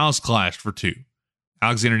the Styles Clash for 2.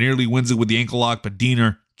 Alexander nearly wins it with the ankle lock, but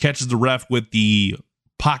Deaner catches the ref with the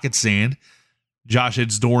pocket sand. Josh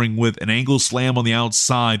hits Doring with an angle slam on the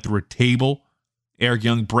outside through a table. Eric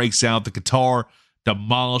Young breaks out the guitar,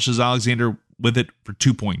 demolishes Alexander with it for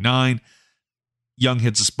 2.9. Young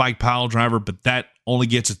hits a spike pile driver, but that only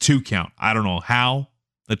gets a 2 count. I don't know how.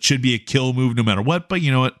 That should be a kill move no matter what, but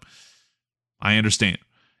you know what? I understand.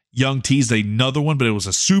 Young teased another one, but it was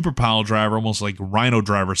a super pile driver, almost like Rhino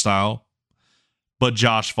driver style. But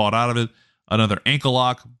Josh fought out of it. Another ankle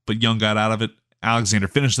lock, but Young got out of it. Alexander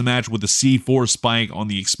finished the match with a C4 spike on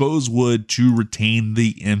the exposed wood to retain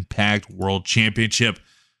the Impact World Championship.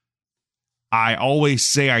 I always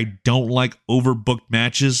say I don't like overbooked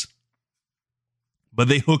matches, but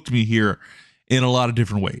they hooked me here in a lot of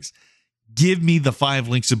different ways. Give me the 5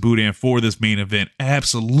 links of Boudin for this main event.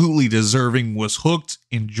 Absolutely deserving. Was hooked.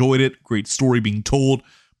 Enjoyed it. Great story being told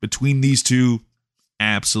between these two.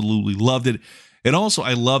 Absolutely loved it. And also,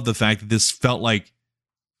 I love the fact that this felt like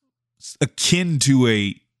akin to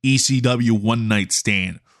a ECW one night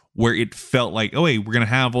stand, where it felt like, oh, hey, we're going to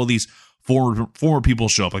have all these former people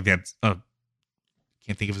show up. Like that.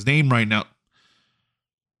 Can't think of his name right now.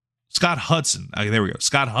 Scott Hudson. There we go.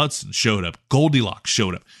 Scott Hudson showed up. Goldilocks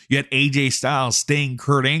showed up. You had AJ Styles, Sting,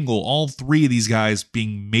 Kurt Angle, all 3 of these guys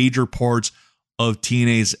being major parts of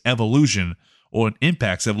TNA's evolution, or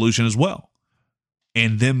Impact's evolution as well.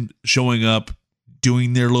 And them showing up,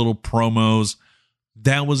 doing their little promos.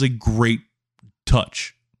 That was a great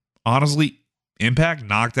touch. Honestly, Impact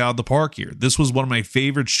knocked out of the park here. This was one of my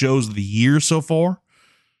favorite shows of the year so far,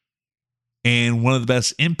 and one of the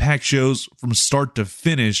best Impact shows from start to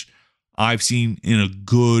finish I've seen in a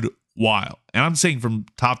good while. And I'm saying from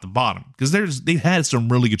top to bottom, because they've had some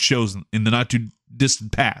really good shows in the not too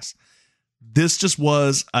distant past. This just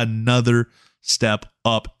was another step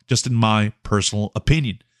up, just in my personal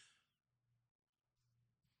opinion.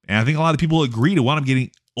 And I think a lot of people agree to wind up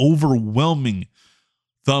getting overwhelming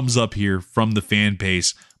thumbs up here from the fan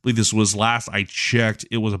base. I believe this was, last I checked,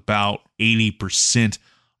 it was about 80%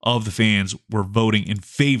 of the fans were voting in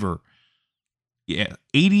favor. Yeah,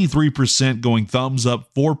 83% going thumbs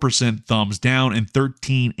up, 4% thumbs down, and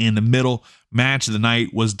 13% in the middle. Match of the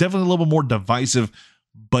night was definitely a little more divisive,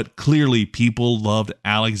 but clearly people loved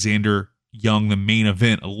Alexander Young, the main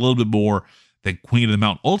event, a little bit more than Queen of the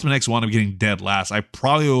Mountain. Ultimate X wound up getting dead last. I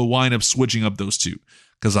probably will wind up switching up those two,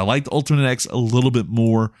 because I liked Ultimate X a little bit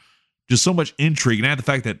more. Just so much intrigue. And I had the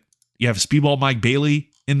fact that you have Speedball Mike Bailey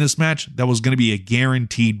in this match, that was going to be a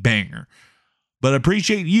guaranteed banger. But I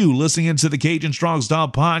appreciate you listening into the Cajun Strong Style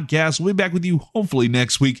podcast. We'll be back with you hopefully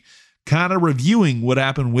next week, kind of reviewing what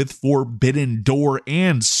happened with Forbidden Door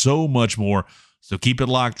and so much more. So keep it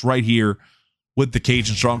locked right here with the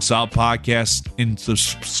Cajun Strong Style podcast, and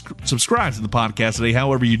subscribe to the podcast today,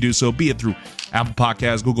 however you do so, be it through Apple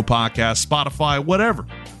Podcasts, Google Podcasts, Spotify, whatever.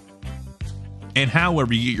 And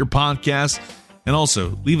however you get your podcast, and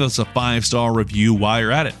also leave us a 5-star review while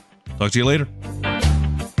you're at it. Talk to you later.